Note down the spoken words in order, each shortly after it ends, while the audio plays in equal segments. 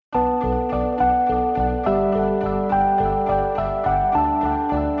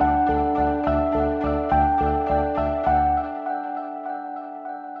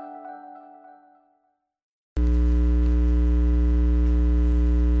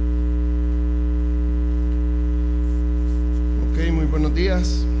buenos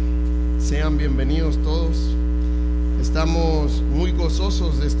días, sean bienvenidos todos. Estamos muy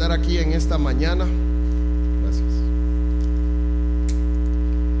gozosos de estar aquí en esta mañana. Gracias.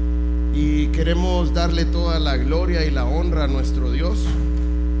 Y queremos darle toda la gloria y la honra a nuestro Dios.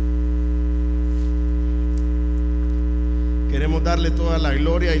 Queremos darle toda la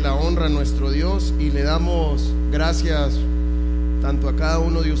gloria y la honra a nuestro Dios y le damos gracias tanto a cada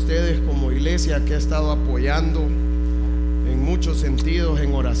uno de ustedes como iglesia que ha estado apoyando en muchos sentidos,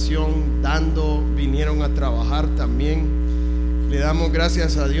 en oración, vinieron a trabajar también. Le damos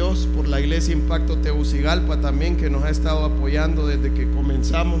gracias a Dios por la iglesia Impacto Tegucigalpa también, que nos ha estado apoyando desde que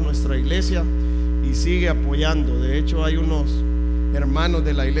comenzamos nuestra iglesia y sigue apoyando. De hecho, hay unos hermanos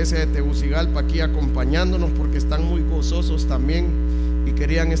de la iglesia de Tegucigalpa aquí acompañándonos porque están muy gozosos también y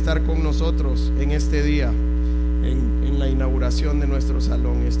querían estar con nosotros en este día, en la inauguración de nuestro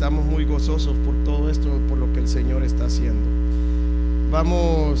salón. Estamos muy gozosos por todo esto, por lo que el Señor está haciendo.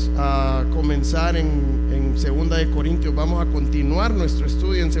 Vamos a comenzar en 2 de Corintios. Vamos a continuar nuestro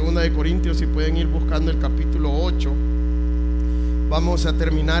estudio en 2 de Corintios. Si pueden ir buscando el capítulo 8. Vamos a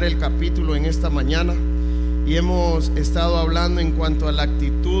terminar el capítulo en esta mañana. Y hemos estado hablando en cuanto a la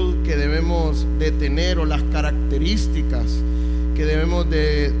actitud que debemos de tener, o las características que debemos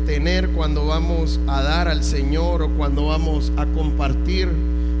de tener cuando vamos a dar al Señor o cuando vamos a compartir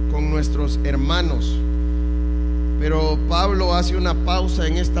con nuestros hermanos. Pero Pablo hace una pausa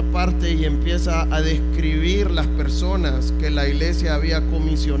en esta parte y empieza a describir las personas que la iglesia había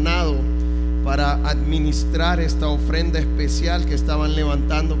comisionado para administrar esta ofrenda especial que estaban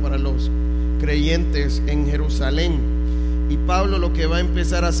levantando para los creyentes en Jerusalén. Y Pablo lo que va a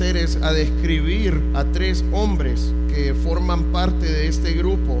empezar a hacer es a describir a 3 hombres que forman parte de este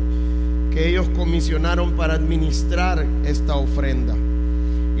grupo que ellos comisionaron para administrar esta ofrenda.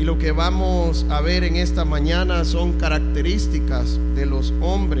 Y lo que vamos a ver en esta mañana son características de los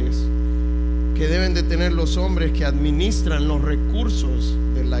hombres que deben de tener los hombres que administran los recursos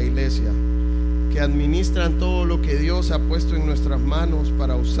de la iglesia, que administran todo lo que Dios ha puesto en nuestras manos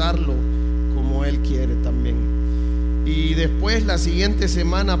para usarlo como Él quiere también. Y después, la siguiente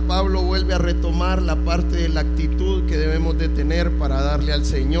semana, Pablo vuelve a retomar la parte de la actitud que debemos de tener para darle al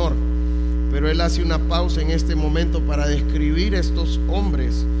Señor. Pero él hace una pausa en este momento para describir estos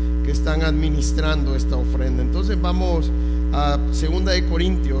hombres que están administrando esta ofrenda. Entonces vamos a 2 de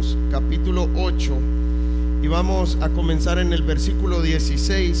Corintios capítulo 8 y vamos a comenzar en el versículo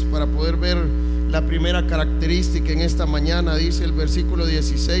 16 para poder ver la primera característica en esta mañana. Dice el versículo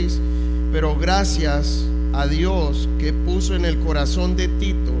 16: pero gracias a Dios que puso en el corazón de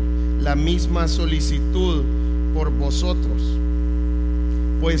Tito la misma solicitud por vosotros,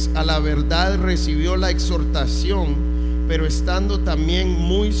 pues a la verdad recibió la exhortación, pero estando también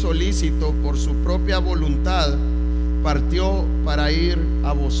muy solícito por su propia voluntad, partió para ir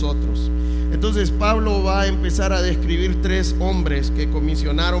a vosotros. Entonces Pablo va a empezar a describir 3 hombres que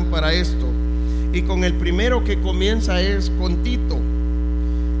comisionaron para esto, y con el primero que comienza es con Tito.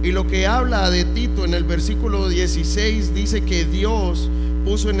 Y lo que habla de Tito en el versículo 16 dice que Dios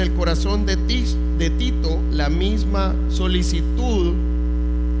puso en el corazón de Tito la misma solicitud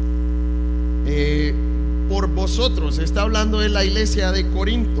por vosotros. Está hablando de la iglesia de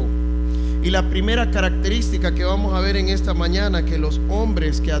Corinto. Y la primera característica que vamos a ver en esta mañana, que los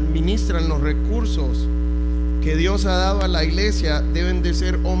hombres que administran los recursos que Dios ha dado a la iglesia deben de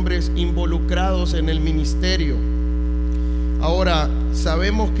ser hombres involucrados en el ministerio. Ahora,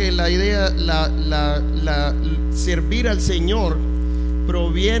 sabemos que la idea, servir al Señor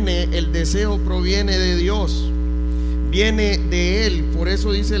el deseo proviene de Dios, viene de Él. Por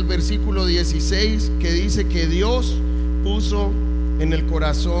eso dice el versículo 16 que dice que Dios puso en el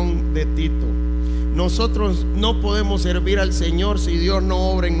corazón de Tito. Nosotros no podemos servir al Señor si Dios no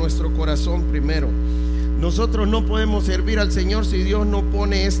obra en nuestro corazón primero. Nosotros no podemos servir al Señor si Dios no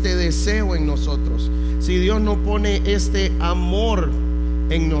pone este deseo en nosotros, si Dios no pone este amor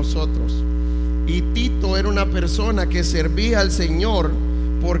en nosotros. Y Tito era una persona que servía al Señor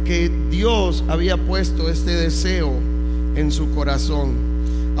porque Dios había puesto este deseo en su corazón.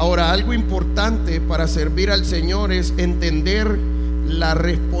 Ahora, algo importante para servir al Señor es entender la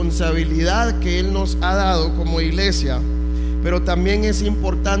responsabilidad que Él nos ha dado como iglesia, pero también es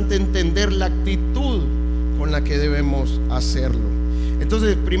importante entender la actitud con la que debemos hacerlo.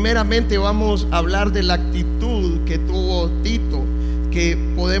 Entonces, primeramente vamos a hablar de la actitud que tuvo Tito, que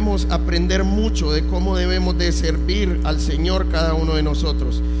podemos aprender mucho de cómo debemos de servir al Señor cada uno de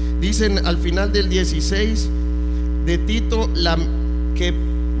nosotros. Dicen al final del 16 de Tito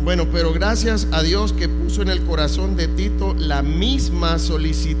pero gracias a Dios que puso en el corazón de Tito la misma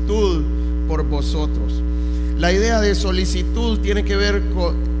solicitud por vosotros. La idea de solicitud tiene que ver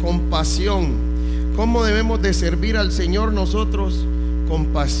con pasión. ¿Cómo debemos de servir al Señor nosotros? Con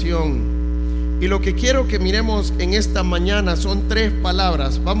pasión. Y lo que quiero que miremos en esta mañana son 3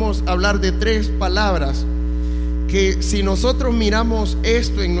 palabras. Vamos a hablar de 3 palabras que, si nosotros miramos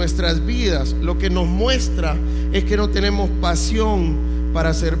esto en nuestras vidas, lo que nos muestra es que no tenemos pasión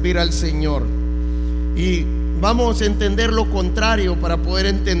para servir al Señor. Y vamos a entender lo contrario para poder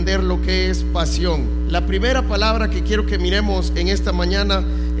entender lo que es pasión. La primera palabra que quiero que miremos en esta mañana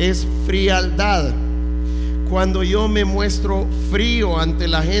es frialdad. Cuando yo me muestro frío ante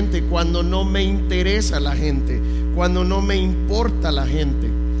la gente, cuando no me interesa la gente, cuando no me importa la gente,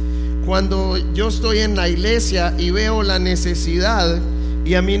 cuando yo estoy en la iglesia y veo la necesidad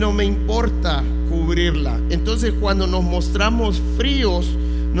y a mí no me importa cubrirla. Entonces, cuando nos mostramos fríos,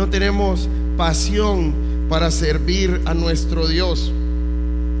 no tenemos pasión para servir a nuestro Dios.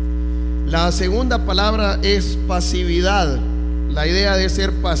 La segunda palabra es pasividad. La idea de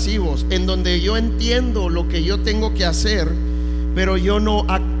ser pasivos, en donde yo entiendo lo que yo tengo que hacer, pero yo no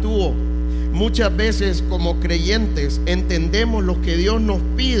actúo. Muchas veces como creyentes entendemos lo que Dios nos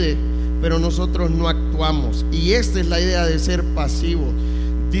pide, pero nosotros no actuamos. Y esta es la idea de ser pasivos.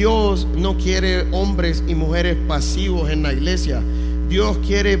 Dios no quiere hombres y mujeres pasivos en la iglesia. Dios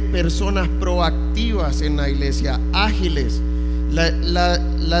quiere personas proactivas en la iglesia, ágiles.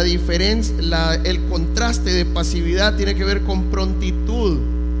 La diferencia, el contraste de pasividad tiene que ver con prontitud,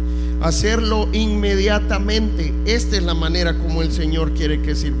 hacerlo inmediatamente. Esta es la manera como el Señor quiere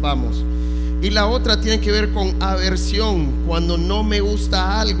que sirvamos. Y la otra tiene que ver con aversión, cuando no me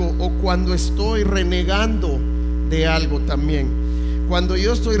gusta algo o cuando estoy renegando de algo también. Cuando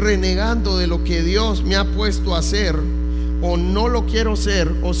yo estoy renegando de lo que Dios me ha puesto a hacer, o no lo quiero hacer,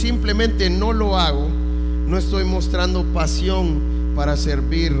 o simplemente no lo hago, no estoy mostrando pasión para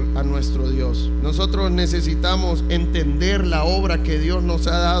servir a nuestro Dios. Nosotros necesitamos entender la obra que Dios nos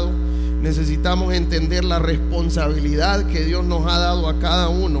ha dado. Necesitamos entender la responsabilidad que Dios nos ha dado a cada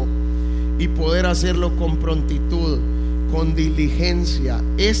uno y poder hacerlo con prontitud, con diligencia.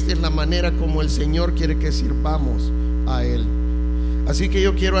 Esta es la manera como el Señor quiere que sirvamos a Él. Así que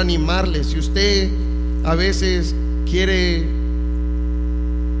yo quiero animarle. Si usted a veces quiere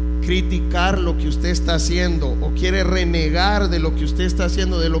criticar lo que usted está haciendo o quiere renegar de lo que usted está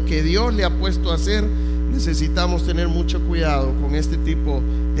haciendo, de lo que Dios le ha puesto a hacer, necesitamos tener mucho cuidado con este tipo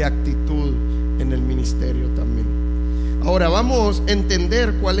de actitud en el ministerio también. Ahora vamos a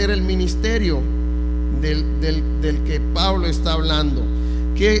entender cuál era el ministerio del que Pablo está hablando.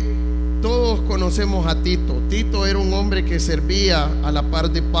 Que todos conocemos a Tito. Tito era un hombre que servía a la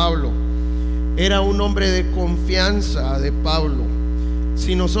par de Pablo. Era un hombre de confianza de Pablo.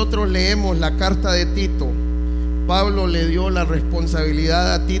 Si nosotros leemos la carta de Tito, Pablo le dio la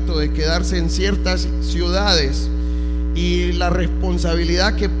responsabilidad a Tito de quedarse en ciertas ciudades, y la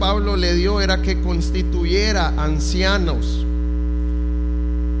responsabilidad que Pablo le dio era que constituyera ancianos.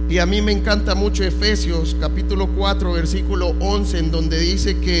 Y a mí me encanta mucho Efesios capítulo 4 versículo 11, en donde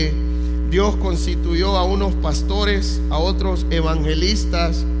dice que Dios constituyó a unos pastores, a otros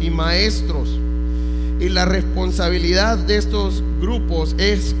evangelistas y maestros. Y la responsabilidad de estos grupos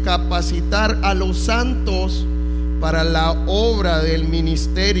es capacitar a los santos para la obra del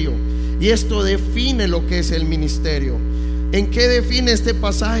ministerio. Y esto define lo que es el ministerio. ¿En qué define este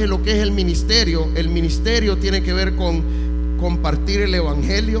pasaje lo que es el ministerio? El ministerio tiene que ver con compartir el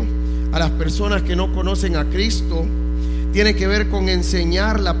evangelio a las personas que no conocen a Cristo. Tiene que ver con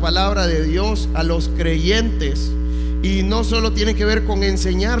enseñar la palabra de Dios a los creyentes. Y no solo tiene que ver con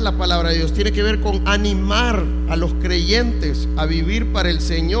enseñar la palabra de Dios, tiene que ver con animar a los creyentes a vivir para el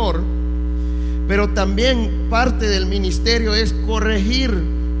Señor. Pero también parte del ministerio es corregir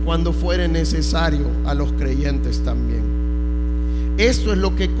cuando fuere necesario a los creyentes también. Esto es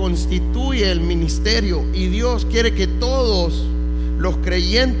lo que constituye el ministerio, y Dios quiere que todos los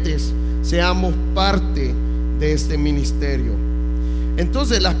creyentes seamos parte de este ministerio.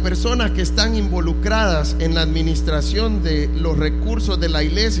 Entonces, las personas que están involucradas en la administración de los recursos de la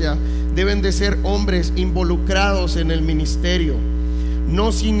iglesia deben de ser hombres involucrados en el ministerio.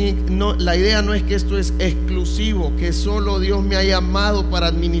 La idea no es que esto es exclusivo, que solo Dios me ha llamado para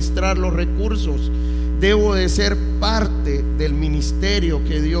administrar los recursos. Debo de ser parte del ministerio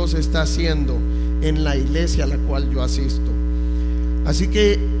que Dios está haciendo en la iglesia a la cual yo asisto. Así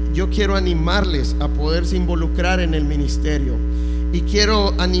que yo quiero animarles a poderse involucrar en el ministerio. Y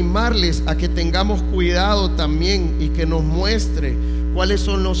quiero animarles a que tengamos cuidado también y que nos muestre cuáles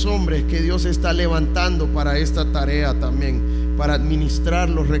son los hombres que Dios está levantando para esta tarea también, para administrar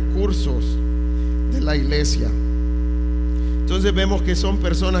los recursos de la iglesia. Entonces vemos que son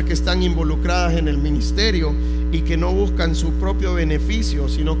personas que están involucradas en el ministerio y que no buscan su propio beneficio,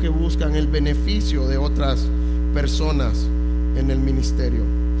 sino que buscan el beneficio de otras personas en el ministerio.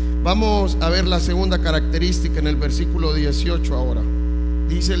 Vamos a ver la segunda característica en el versículo 18 ahora.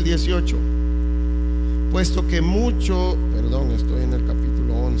 Dice el 18: puesto que estoy en el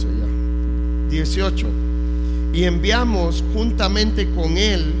capítulo 11 ya. 18: y enviamos juntamente con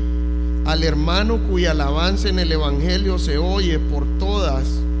él al hermano cuya alabanza en el evangelio se oye por todas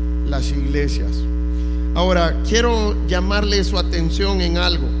las iglesias. Ahora quiero llamarle su atención en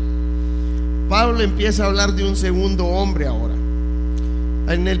algo. Pablo empieza a hablar de un segundo hombre ahora.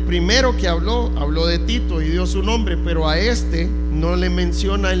 En el primero que habló de Tito y dio su nombre, pero a este no le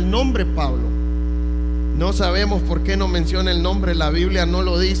menciona el nombre Pablo. No sabemos por qué no menciona el nombre, la Biblia no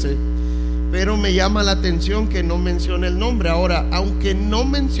lo dice, pero me llama la atención que no mencione el nombre. Ahora, aunque no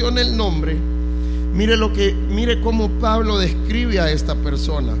mencione el nombre, mire cómo Pablo describe a esta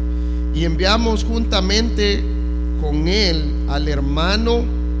persona. Y enviamos juntamente con él al hermano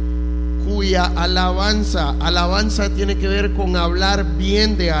cuya alabanza tiene que ver con hablar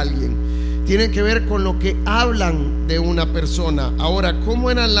bien de alguien, tiene que ver con lo que hablan de una persona. Ahora, ¿cómo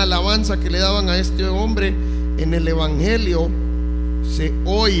era la alabanza que le daban a este hombre? En el evangelio se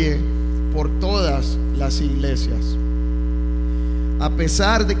oye por todas las iglesias. A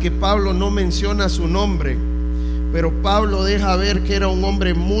pesar de que Pablo no menciona su nombre, pero Pablo deja ver que era un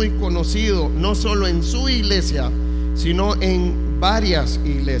hombre muy conocido, no solo en su iglesia, sino en varias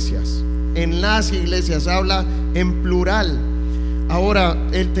iglesias. En las iglesias, habla en plural. Ahora,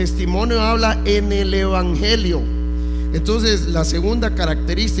 el testimonio habla en el evangelio. Entonces, la segunda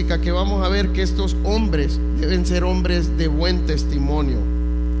característica que vamos a ver, que estos hombres deben ser hombres de buen testimonio.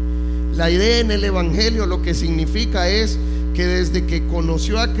 La idea en el evangelio lo que significa es que desde que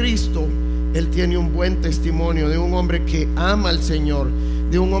conoció a Cristo, él tiene un buen testimonio de un hombre que ama al Señor,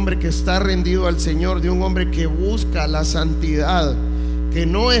 de un hombre que está rendido al Señor, de un hombre que busca la santidad, que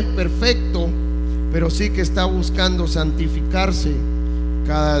no es perfecto, pero sí que está buscando santificarse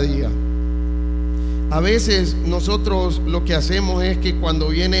cada día. A veces nosotros lo que hacemos es que cuando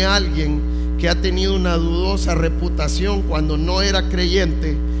viene alguien que ha tenido una dudosa reputación cuando no era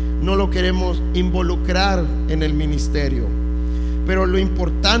creyente, no lo queremos involucrar en el ministerio. Pero lo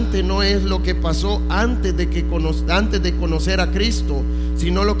importante no es lo que pasó antes de conocer a Cristo,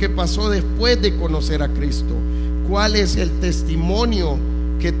 sino lo que pasó después de conocer a Cristo. ¿Cuál es el testimonio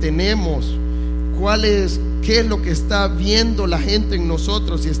que tenemos? ¿Qué es lo que está viendo la gente en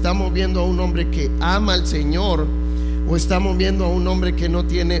nosotros? Si estamos viendo a un hombre que ama al Señor, o estamos viendo a un hombre que no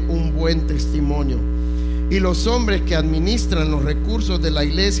tiene un buen testimonio. Y los hombres que administran los recursos de la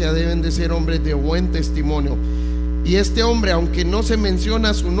iglesia deben de ser hombres de buen testimonio. Y este hombre, aunque no se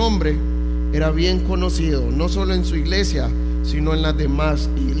menciona su nombre, era bien conocido, no solo en su iglesia, sino en las demás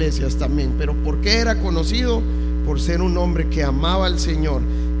iglesias también. Pero ¿por qué era conocido? Por ser un hombre que amaba al Señor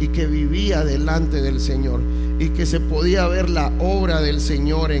y que vivía delante del Señor, y que se podía ver la obra del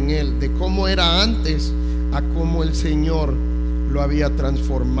Señor en él, de cómo era antes a cómo el Señor lo había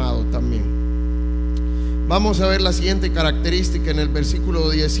transformado también. Vamos a ver la siguiente característica en el versículo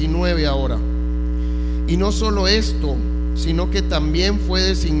 19 ahora. Y no solo esto, sino que también fue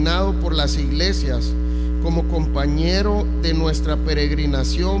designado por las iglesias como compañero de nuestra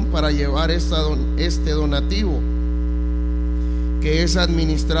peregrinación para llevar este donativo que es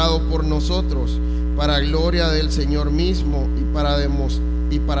administrado por nosotros para gloria del Señor mismo y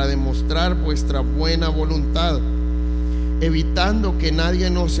para demostrar vuestra buena voluntad, evitando que nadie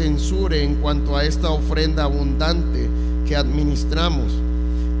nos censure en cuanto a esta ofrenda abundante que administramos,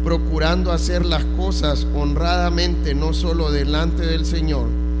 procurando hacer las cosas honradamente, no solo delante del Señor,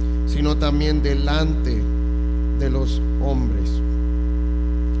 sino también delante de los hombres.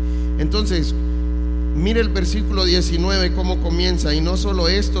 Entonces, mire el versículo 19 cómo comienza. Y no solo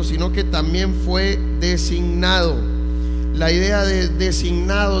esto, sino que también fue designado. La idea de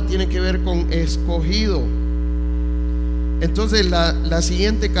designado tiene que ver con escogido. Entonces la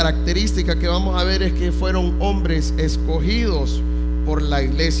siguiente característica que vamos a ver es que fueron hombres escogidos por la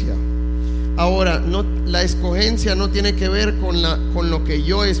iglesia. Ahora, la escogencia no tiene que ver con lo que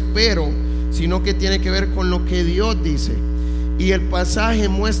yo espero, sino que tiene que ver con lo que Dios dice. Y el pasaje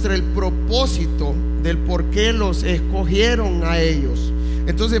muestra el propósito del por qué los escogieron a ellos.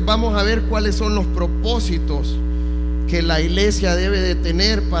 Entonces vamos a ver cuáles son los propósitos que la iglesia debe de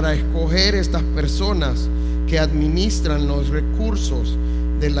tener para escoger estas personas que administran los recursos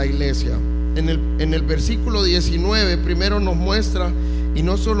de la iglesia. En el versículo 19 primero nos muestra, y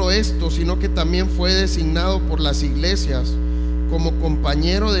no solo esto, sino que también fue designado por las iglesias como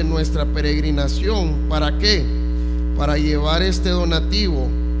compañero de nuestra peregrinación. ¿Para qué? para llevar este donativo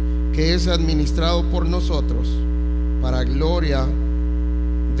que es administrado por nosotros para gloria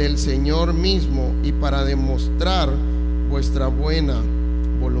del Señor mismo y para demostrar vuestra buena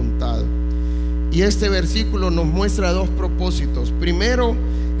voluntad. Y este versículo nos muestra dos propósitos.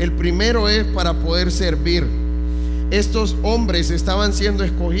 El primero es para poder servir. Estos hombres estaban siendo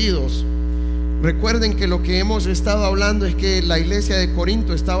escogidos. Recuerden que lo que hemos estado hablando es que la iglesia de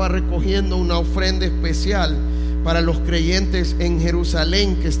Corinto estaba recogiendo una ofrenda especial para los creyentes en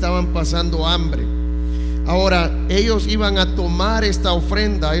Jerusalén que estaban pasando hambre. Ahora ellos iban a tomar esta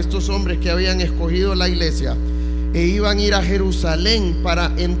ofrenda, estos hombres que habían escogido la iglesia, e iban a ir a Jerusalén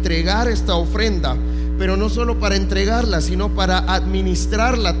para entregar esta ofrenda, pero no solo para entregarla, sino para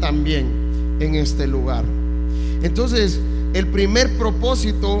administrarla también en este lugar. Entonces, el primer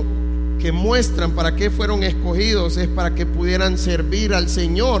propósito que muestran para qué fueron escogidos es para que pudieran servir al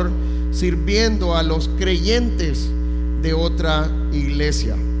Señor, sirviendo a los creyentes de otra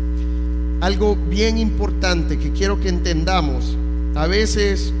iglesia. Algo bien importante que quiero que entendamos: a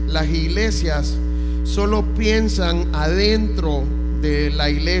veces las iglesias solo piensan adentro de la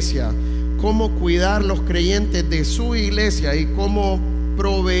iglesia, cómo cuidar los creyentes de su iglesia y cómo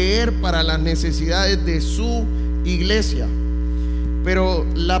proveer para las necesidades de su iglesia. Pero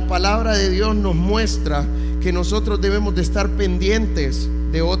la palabra de Dios nos muestra que nosotros debemos de estar pendientes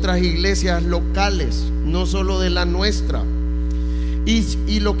de otras iglesias locales, no solo de la nuestra.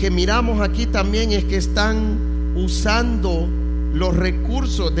 Y lo que miramos aquí también es que están usando los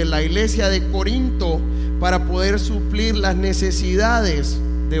recursos de la iglesia de Corinto para poder suplir las necesidades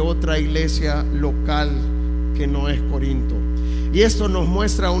de otra iglesia local que no es Corinto. Y esto nos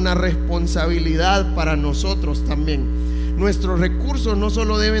muestra una responsabilidad para nosotros también. Nuestros recursos no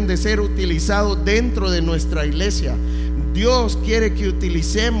solo deben de ser utilizados dentro de nuestra iglesia. Dios quiere que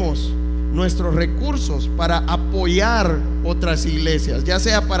utilicemos nuestros recursos para apoyar otras iglesias, ya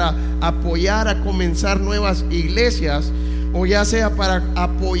sea para apoyar a comenzar nuevas iglesias, o ya sea para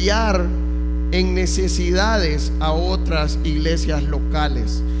apoyar en necesidades a otras iglesias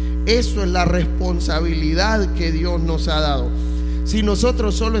locales. Eso es la responsabilidad que Dios nos ha dado. Si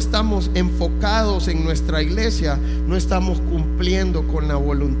nosotros solo estamos enfocados en nuestra iglesia, no estamos cumpliendo con la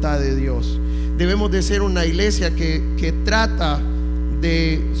voluntad de Dios. Debemos de ser una iglesia que trata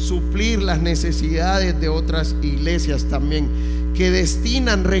de suplir las necesidades de otras iglesias también, que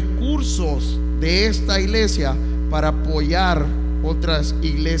destinan recursos de esta iglesia para apoyar otras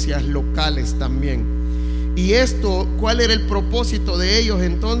iglesias locales también. Y esto, ¿cuál era el propósito de ellos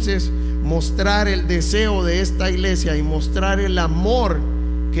entonces? Mostrar el deseo de esta iglesia y mostrar el amor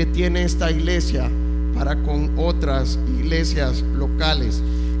que tiene esta iglesia para con otras iglesias locales.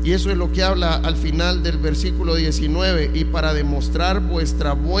 Y eso es lo que habla al final del versículo 19: y para demostrar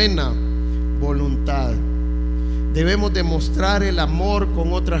vuestra buena voluntad. Debemos demostrar el amor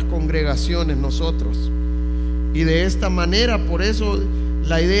con otras congregaciones nosotros. Y de esta manera, por eso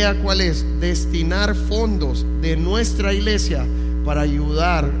la idea ¿cuál es? Destinar fondos de nuestra iglesia para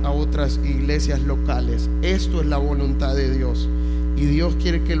ayudar a otras iglesias locales. Esto es la voluntad de Dios, y Dios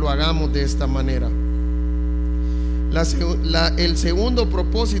quiere que lo hagamos de esta manera. El segundo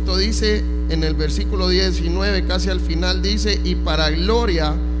propósito dice en el versículo 19, casi al final, dice: y para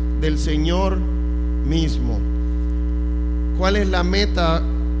gloria del Señor mismo. ¿Cuál es la meta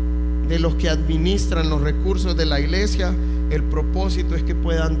de los que administran los recursos de la iglesia? El propósito es que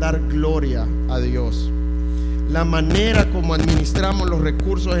puedan dar gloria a Dios. La manera como administramos los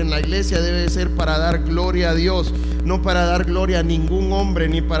recursos en la iglesia debe ser para dar gloria a Dios, no para dar gloria a ningún hombre,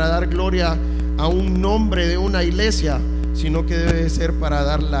 ni para dar gloria a un nombre de una iglesia, sino que debe ser para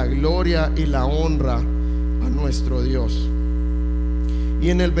dar la gloria y la honra a nuestro Dios. Y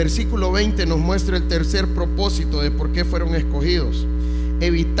en el versículo 20 nos muestra el tercer propósito de por qué fueron escogidos: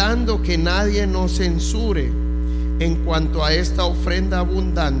 evitando que nadie nos censure en cuanto a esta ofrenda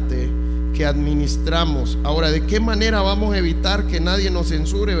abundante que administramos. Ahora, ¿de qué manera vamos a evitar que nadie nos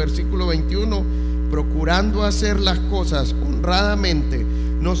censure? Versículo 21: procurando hacer las cosas honradamente,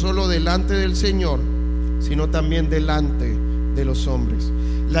 no solo delante del Señor, sino también delante de los hombres.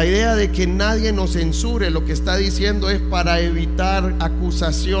 La idea de que nadie nos censure, lo que está diciendo es para evitar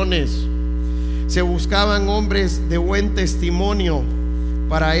acusaciones. Se buscaban hombres de buen testimonio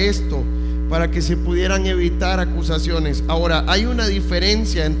para esto, para que se pudieran evitar acusaciones. Ahora, hay una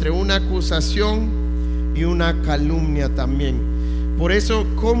diferencia entre una acusación y una calumnia también. Por eso,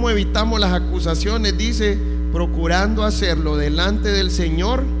 ¿cómo evitamos las acusaciones? Dice: procurando hacerlo delante del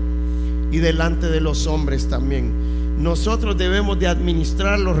Señor y delante de los hombres también. Nosotros debemos de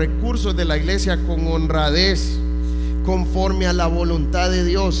administrar los recursos de la iglesia con honradez, conforme a la voluntad de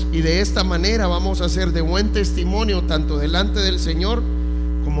Dios, y de esta manera vamos a ser de buen testimonio tanto delante del Señor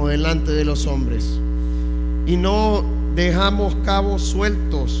como delante de los hombres, y no dejamos cabos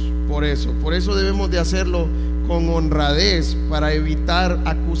sueltos. Por eso debemos de hacerlo con honradez, para evitar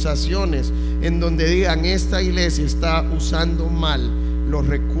acusaciones en donde digan: esta iglesia está usando mal los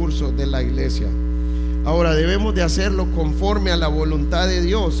recursos de la iglesia. Ahora debemos de hacerlo conforme a la voluntad de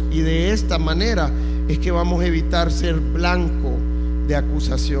Dios, y de esta manera es que vamos a evitar ser blanco de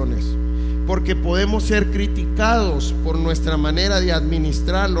acusaciones, porque podemos ser criticados por nuestra manera de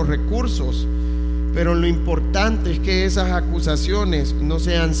administrar los recursos, pero lo importante es que esas acusaciones no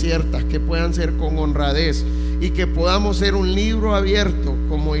sean ciertas, que puedan ser con honradez, y que podamos ser un libro abierto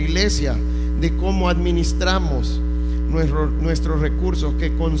como iglesia de cómo administramos nuestros recursos,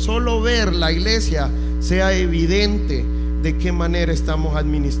 que con solo ver la iglesia sea evidente de qué manera estamos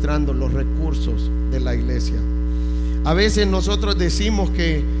administrando los recursos de la iglesia. A veces nosotros decimos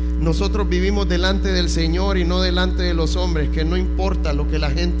que nosotros vivimos delante del Señor y no delante de los hombres, que no importa lo que la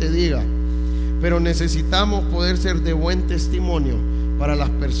gente diga, pero necesitamos poder ser de buen testimonio para las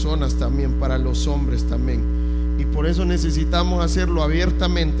personas también, para los hombres también, y por eso necesitamos hacerlo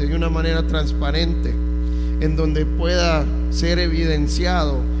abiertamente, de una manera transparente, en donde pueda ser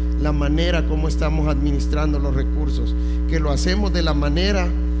evidenciado la manera como estamos administrando los recursos, que lo hacemos de la manera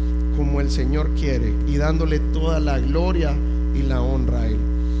como el Señor quiere, y dándole toda la gloria y la honra a Él.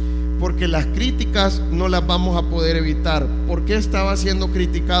 Porque las críticas no las vamos a poder evitar. ¿Por qué estaba siendo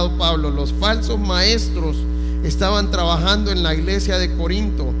criticado Pablo? Los falsos maestros estaban trabajando en la iglesia de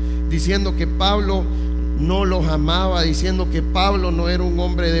Corinto, diciendo que Pablo no los amaba, diciendo que Pablo no era un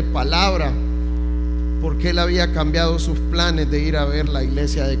hombre de palabra, porque él había cambiado sus planes de ir a ver la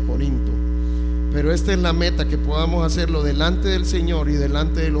iglesia de Corinto. Pero esta es la meta, que podamos hacerlo delante del Señor y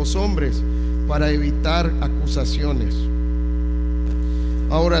delante de los hombres, para evitar acusaciones.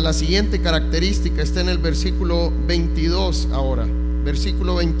 Ahora, la siguiente característica está en el versículo 22. Ahora,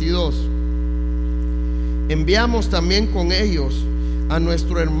 versículo 22: enviamos también con ellos a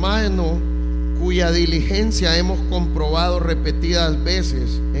nuestro hermano, cuya diligencia hemos comprobado repetidas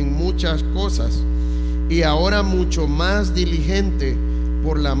veces en muchas cosas, y ahora mucho más diligente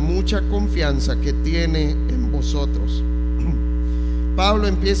por la mucha confianza que tiene en vosotros. Pablo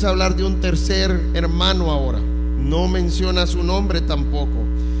empieza a hablar de un tercer hermano ahora. No menciona su nombre tampoco,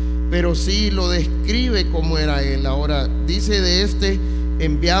 pero sí lo describe como era él. Ahora dice de este: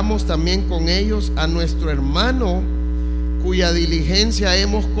 enviamos también con ellos a nuestro hermano, cuya diligencia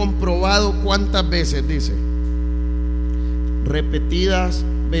hemos comprobado. ¿Cuántas veces? Dice: repetidas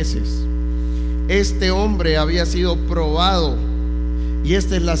veces. Este hombre había sido probado, y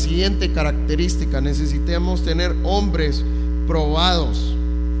esta es la siguiente característica: necesitamos tener hombres probados,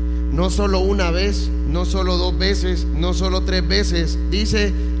 no solo una vez, no solo dos veces, no solo tres veces,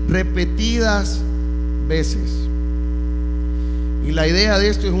 dice repetidas veces. Y la idea de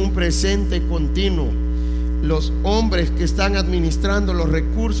esto es un presente continuo. Los hombres que están administrando los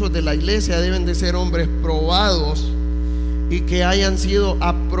recursos de la iglesia deben de ser hombres probados, y que hayan sido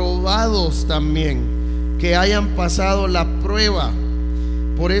aprobados también, que hayan pasado la prueba.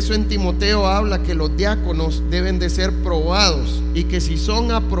 Por eso en Timoteo habla que los diáconos deben de ser probados, y que si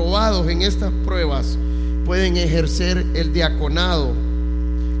son aprobados en estas pruebas, pueden ejercer el diaconado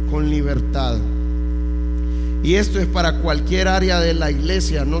con libertad. Y esto es para cualquier área de la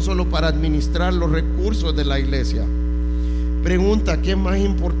iglesia, no solo para administrar los recursos de la iglesia. Pregunta: ¿qué es más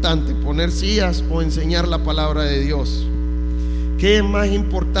importante, poner sillas o enseñar la palabra de Dios? ¿Qué es más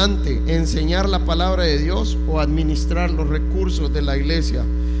importante, enseñar la palabra de Dios o administrar los recursos de la iglesia?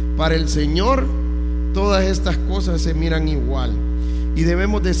 Para el Señor, todas estas cosas se miran igual, y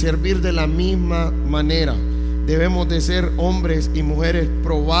debemos de servir de la misma manera. Debemos de ser hombres y mujeres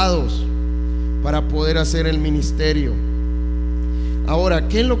probados para poder hacer el ministerio. Ahora,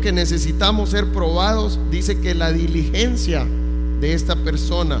 ¿qué es lo que necesitamos ser probados? Dice que la diligencia de esta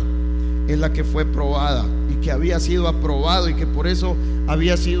persona es la que fue probada, y que había sido aprobado, y que por eso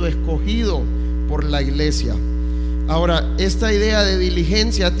había sido escogido por la iglesia. Ahora, esta idea de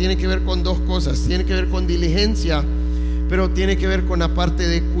diligencia tiene que ver con dos cosas. Tiene que ver con diligencia, pero tiene que ver con la parte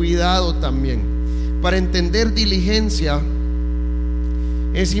de cuidado también. Para entender diligencia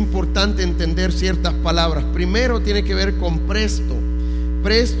es importante entender ciertas palabras. Primero tiene que ver con presto.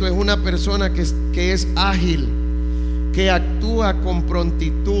 Presto es una persona que es ágil, que actúa con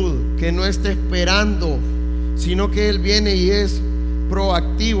prontitud, que no está esperando, sino que él viene y es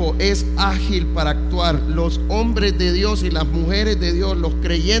proactivo, es ágil para actuar. Los hombres de Dios y las mujeres de Dios, los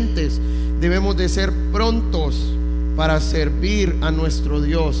creyentes, debemos de ser prontos para servir a nuestro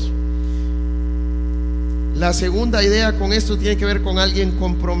Dios. La segunda idea con esto tiene que ver con alguien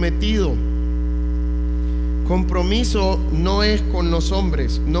comprometido. Compromiso no es con los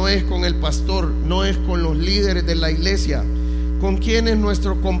hombres, no es con el pastor, no es con los líderes de la iglesia. ¿Con quién es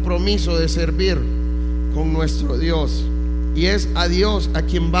nuestro compromiso de servir? Con nuestro Dios. Y es a Dios a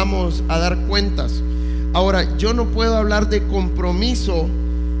quien vamos a dar cuentas. Ahora, yo no puedo hablar de compromiso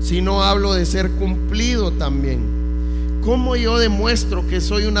si no hablo de ser cumplido también. ¿Cómo yo demuestro que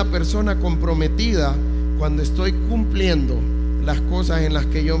soy una persona comprometida? Cuando estoy cumpliendo las cosas en las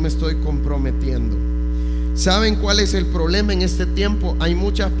que yo me estoy comprometiendo. ¿Saben cuál es el problema en este tiempo? Hay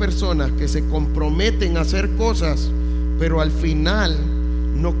muchas personas que se comprometen a hacer cosas, pero al final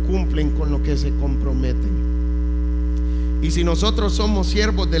no cumplen con lo que se comprometen. Y si nosotros somos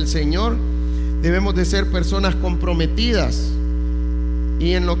siervos del Señor, debemos de ser personas comprometidas.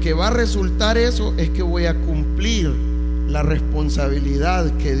 Y en lo que va a resultar eso es que voy a cumplir la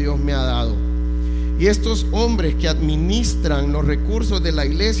responsabilidad que Dios me ha dado. Y estos hombres que administran los recursos de la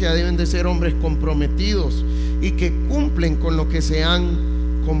iglesia deben de ser hombres comprometidos y que cumplen con lo que se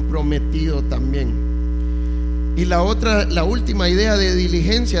han comprometido también. Y la última idea de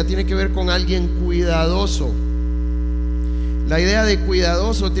diligencia tiene que ver con alguien cuidadoso. La idea de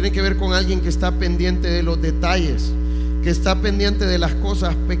cuidadoso tiene que ver con alguien que está pendiente de los detalles, que está pendiente de las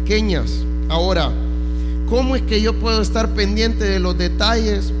cosas pequeñas. Ahora, ¿cómo es que yo puedo estar pendiente de los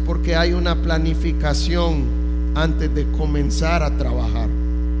detalles? Porque hay una planificación antes de comenzar a trabajar.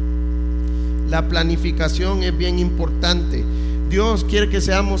 La planificación es bien importante. Dios quiere que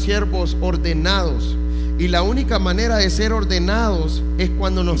seamos siervos ordenados. Y la única manera de ser ordenados es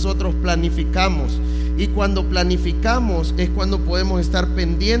cuando nosotros planificamos. Y cuando planificamos es cuando podemos estar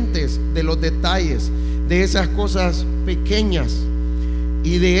pendientes de los detalles, de esas cosas pequeñas.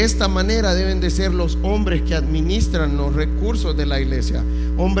 Y de esta manera deben de ser los hombres que administran los recursos de la iglesia,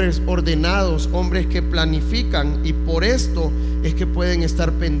 hombres ordenados, hombres que planifican, y por esto es que pueden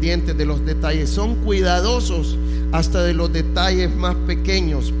estar pendientes de los detalles. Son cuidadosos hasta de los detalles más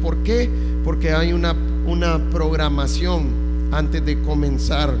pequeños. ¿Por qué? Porque hay una programación antes de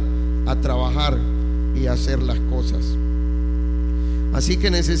comenzar a trabajar y hacer las cosas. Así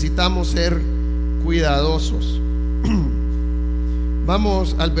que necesitamos ser cuidadosos.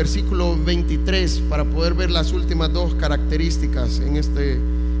 Vamos al versículo 23 para poder ver las últimas dos características en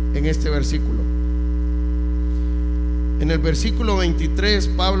este versículo. En el versículo 23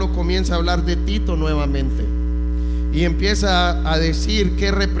 Pablo comienza a hablar de Tito nuevamente y empieza a decir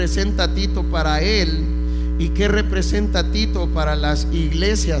qué representa Tito para él y qué representa Tito para las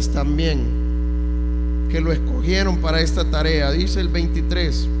iglesias también que lo escogieron para esta tarea. Dice el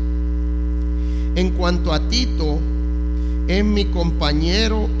 23: en cuanto a Tito, es mi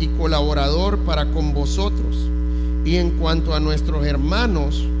compañero y colaborador para con vosotros, y en cuanto a nuestros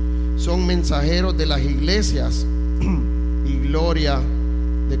hermanos, son mensajeros de las iglesias y gloria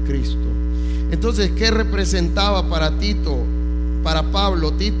de Cristo. Entonces, ¿qué representaba para Tito? Para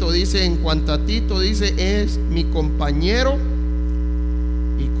Pablo, Tito dice, en cuanto a Tito, dice, es mi compañero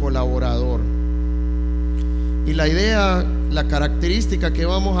y colaborador. Y la idea, la característica que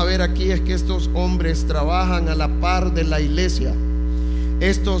vamos a ver aquí es que estos hombres trabajan a la par de la iglesia.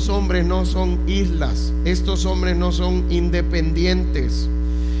 Estos hombres no son islas, estos hombres no son independientes.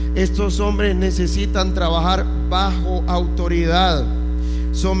 Estos hombres necesitan trabajar bajo autoridad,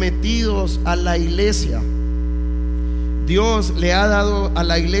 sometidos a la iglesia. Dios le ha dado a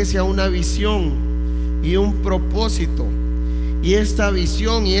la iglesia una visión y un propósito. Y esta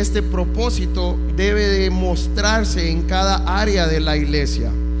visión y este propósito debe de mostrarse en cada área de la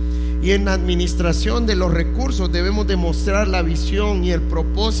iglesia. Y en la administración de los recursos debemos demostrar la visión y el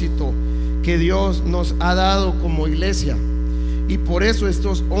propósito que Dios nos ha dado como iglesia. Y por eso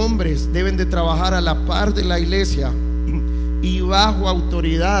estos hombres deben de trabajar a la par de la iglesia y bajo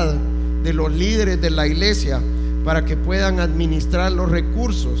autoridad de los líderes de la iglesia, para que puedan administrar los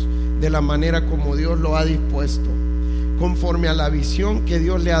recursos de la manera como Dios lo ha dispuesto, conforme a la visión que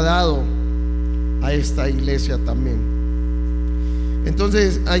Dios le ha dado a esta iglesia también.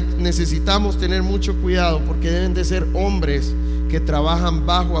 Entonces necesitamos tener mucho cuidado, porque deben de ser hombres que trabajan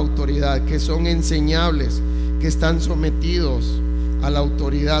bajo autoridad, que son enseñables, que están sometidos a la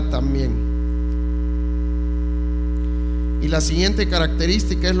autoridad también. Y la siguiente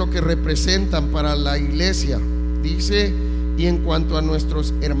característica es lo que representan para la iglesia. Dice, y en cuanto a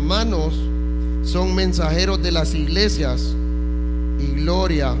nuestros hermanos, son mensajeros de las iglesias y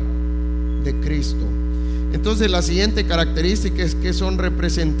gloria de Cristo. Entonces la siguiente característica es que son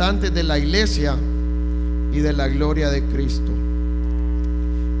representantes de la iglesia y de la gloria de Cristo.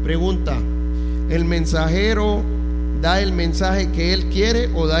 Pregunta: ¿el mensajero da el mensaje que él quiere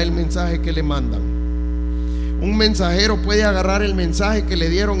o da el mensaje que le mandan? Un mensajero puede agarrar el mensaje que le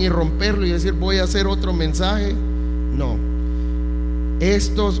dieron y romperlo y decir voy a hacer otro mensaje. No.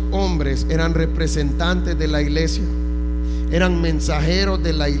 Estos hombres eran representantes de la iglesia, eran mensajeros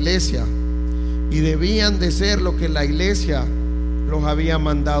de la iglesia y debían de ser lo que la iglesia los había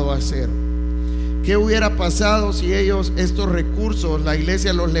mandado a hacer. ¿Qué hubiera pasado si estos recursos, la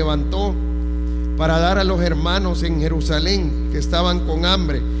iglesia los levantó para dar a los hermanos en Jerusalén que estaban con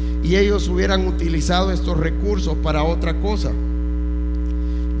hambre, y ellos hubieran utilizado estos recursos para otra cosa?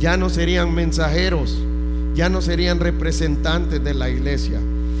 Ya no serían mensajeros, ya no serían representantes de la iglesia.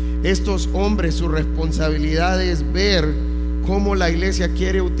 Estos hombres, su responsabilidad es ver cómo la iglesia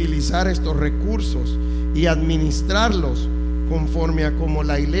quiere utilizar estos recursos y administrarlos conforme a cómo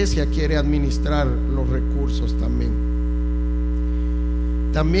la iglesia quiere administrar los recursos también.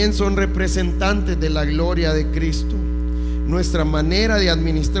 También son representantes de la gloria de Cristo. Nuestra manera de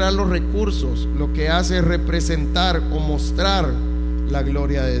administrar los recursos lo que hace es representar o mostrar la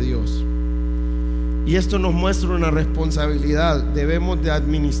gloria de Dios. Y esto nos muestra una responsabilidad. Debemos de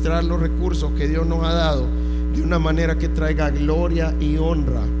administrar los recursos que Dios nos ha dado de una manera que traiga gloria y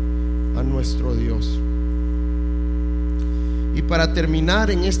honra a nuestro Dios. Y para terminar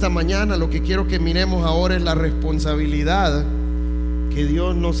en esta mañana, lo que quiero que miremos ahora es la responsabilidad que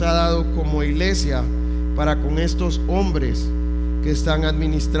Dios nos ha dado como iglesia para con estos hombres que están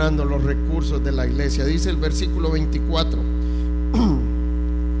administrando los recursos de la iglesia. Dice el versículo 24: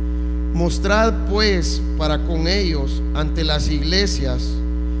 mostrad pues para con ellos ante las iglesias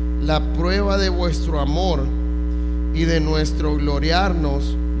la prueba de vuestro amor y de nuestro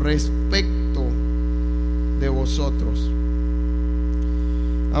gloriarnos respecto de vosotros.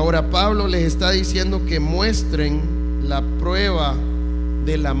 Ahora Pablo les está diciendo que muestren la prueba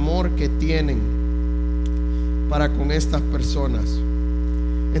del amor que tienen para con estas personas.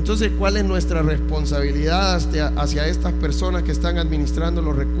 Entonces, ¿cuál es nuestra responsabilidad hacia estas personas que están administrando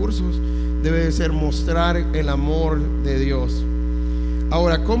los recursos? Debe de ser mostrar el amor de Dios.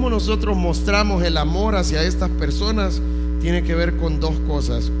 Ahora, ¿cómo nosotros mostramos el amor hacia estas personas? Tiene que ver con dos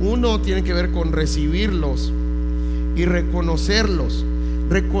cosas. Uno, tiene que ver con recibirlos y reconocerlos.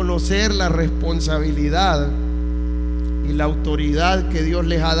 Reconocer la responsabilidad y la autoridad que Dios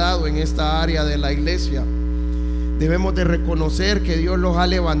les ha dado en esta área de la iglesia. Debemos de reconocer que Dios los ha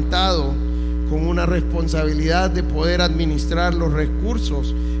levantado con una responsabilidad de poder administrar los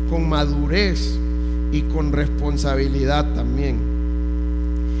recursos con madurez y con responsabilidad también.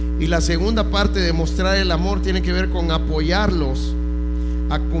 Y la segunda parte de mostrar el amor tiene que ver con apoyarlos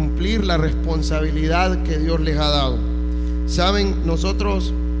a cumplir la responsabilidad que Dios les ha dado. Saben,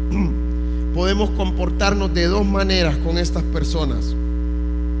 nosotros podemos comportarnos de dos maneras con estas personas.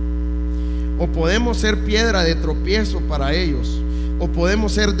 O podemos ser piedra de tropiezo para ellos, o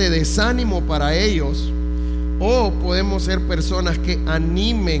podemos ser de desánimo para ellos, o podemos ser personas que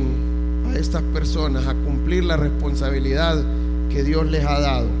animen a estas personas a cumplir la responsabilidad que Dios les ha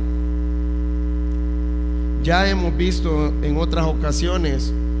dado. Ya hemos visto en otras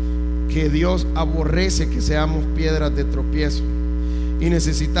ocasiones que Dios aborrece que seamos piedras de tropiezo, y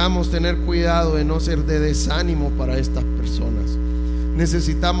necesitamos tener cuidado de no ser de desánimo para estas personas.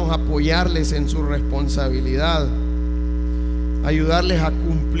 Necesitamos apoyarles en su responsabilidad, ayudarles a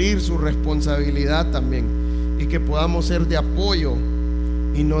cumplir su responsabilidad también, y que podamos ser de apoyo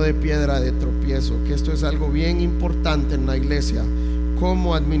y no de piedra de tropiezo. Que esto es algo bien importante en la iglesia,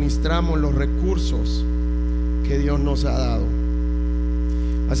 cómo administramos los recursos que Dios nos ha dado.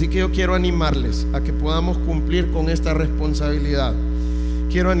 Así que yo quiero animarles a que podamos cumplir con esta responsabilidad.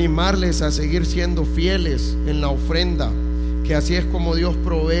 Quiero animarles a seguir siendo fieles en la ofrenda, que así es como Dios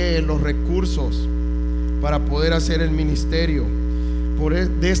provee los recursos para poder hacer el ministerio.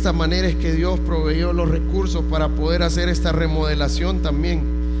 De esta manera es que Dios proveyó los recursos para poder hacer esta remodelación también,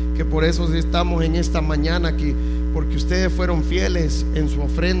 que por eso estamos en esta mañana aquí, porque ustedes fueron fieles en su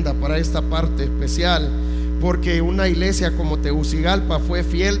ofrenda para esta parte especial, porque una iglesia como Tegucigalpa fue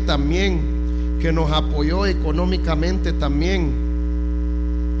fiel también, que nos apoyó económicamente también,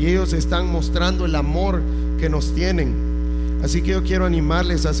 y ellos están mostrando el amor que nos tienen. Así que yo quiero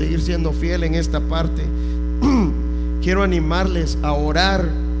animarles a seguir siendo fiel en esta parte. Quiero animarles a orar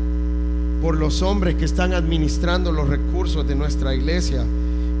por los hombres que están administrando los recursos de nuestra iglesia,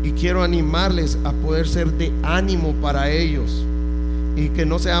 y quiero animarles a poder ser de ánimo para ellos, y que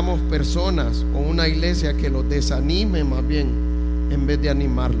no seamos personas o una iglesia que los desanime más bien en vez de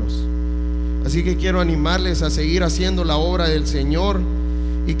animarlos. Así que quiero animarles a seguir haciendo la obra del Señor,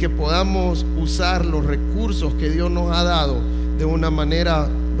 y que podamos usar los recursos que Dios nos ha dado de una manera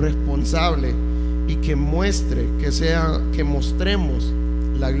responsable, y que mostremos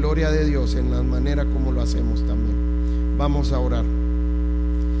la gloria de Dios en la manera como lo hacemos también. Vamos a orar.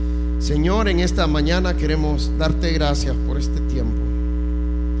 Señor, en esta mañana queremos darte gracias por este tiempo.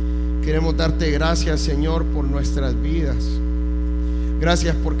 Queremos darte gracias, Señor, por nuestras vidas.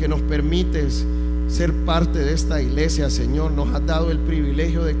 Gracias porque nos permites ser parte de esta iglesia, Señor. Nos has dado el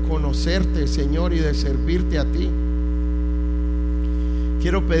privilegio de conocerte, Señor, y de servirte a ti.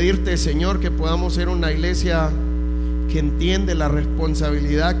 Quiero pedirte, Señor, que podamos ser una iglesia que entiende la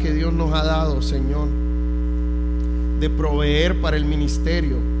responsabilidad que Dios nos ha dado, Señor, de proveer para el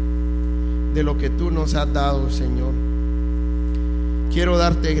ministerio de lo que tú nos has dado, Señor. Quiero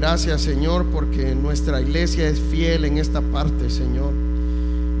darte gracias, Señor, porque nuestra iglesia es fiel en esta parte, Señor.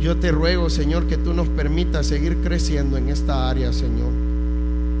 Yo te ruego, Señor, que tú nos permitas seguir creciendo en esta área, Señor.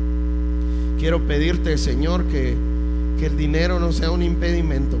 Quiero pedirte, Señor, que el dinero no sea un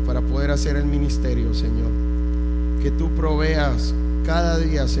impedimento para poder hacer el ministerio, Señor. Que tú proveas cada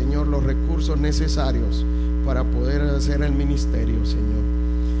día, Señor, los recursos necesarios para poder hacer el ministerio, Señor.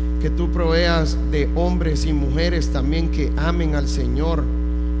 Que tú proveas de hombres y mujeres también que amen al Señor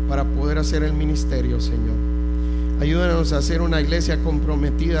para poder hacer el ministerio, Señor. Ayúdanos a ser una iglesia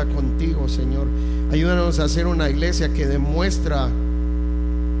comprometida contigo, Señor. Ayúdanos a ser una iglesia que demuestra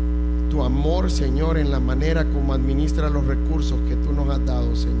tu amor, Señor, en la manera como administra los recursos que tú nos has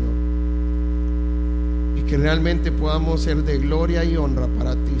dado, Señor. Y que realmente podamos ser de gloria y honra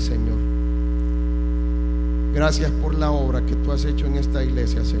para ti, Señor. Gracias por la obra que tú has hecho en esta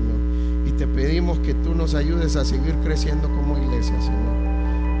iglesia, Señor. Y te pedimos que tú nos ayudes a seguir creciendo como iglesia,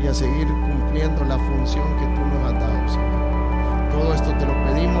 Señor, y a seguir cumpliendo la función que tú nos has dado, Señor. Todo esto te lo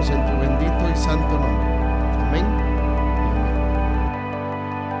pedimos en tu bendito y santo nombre. Amén.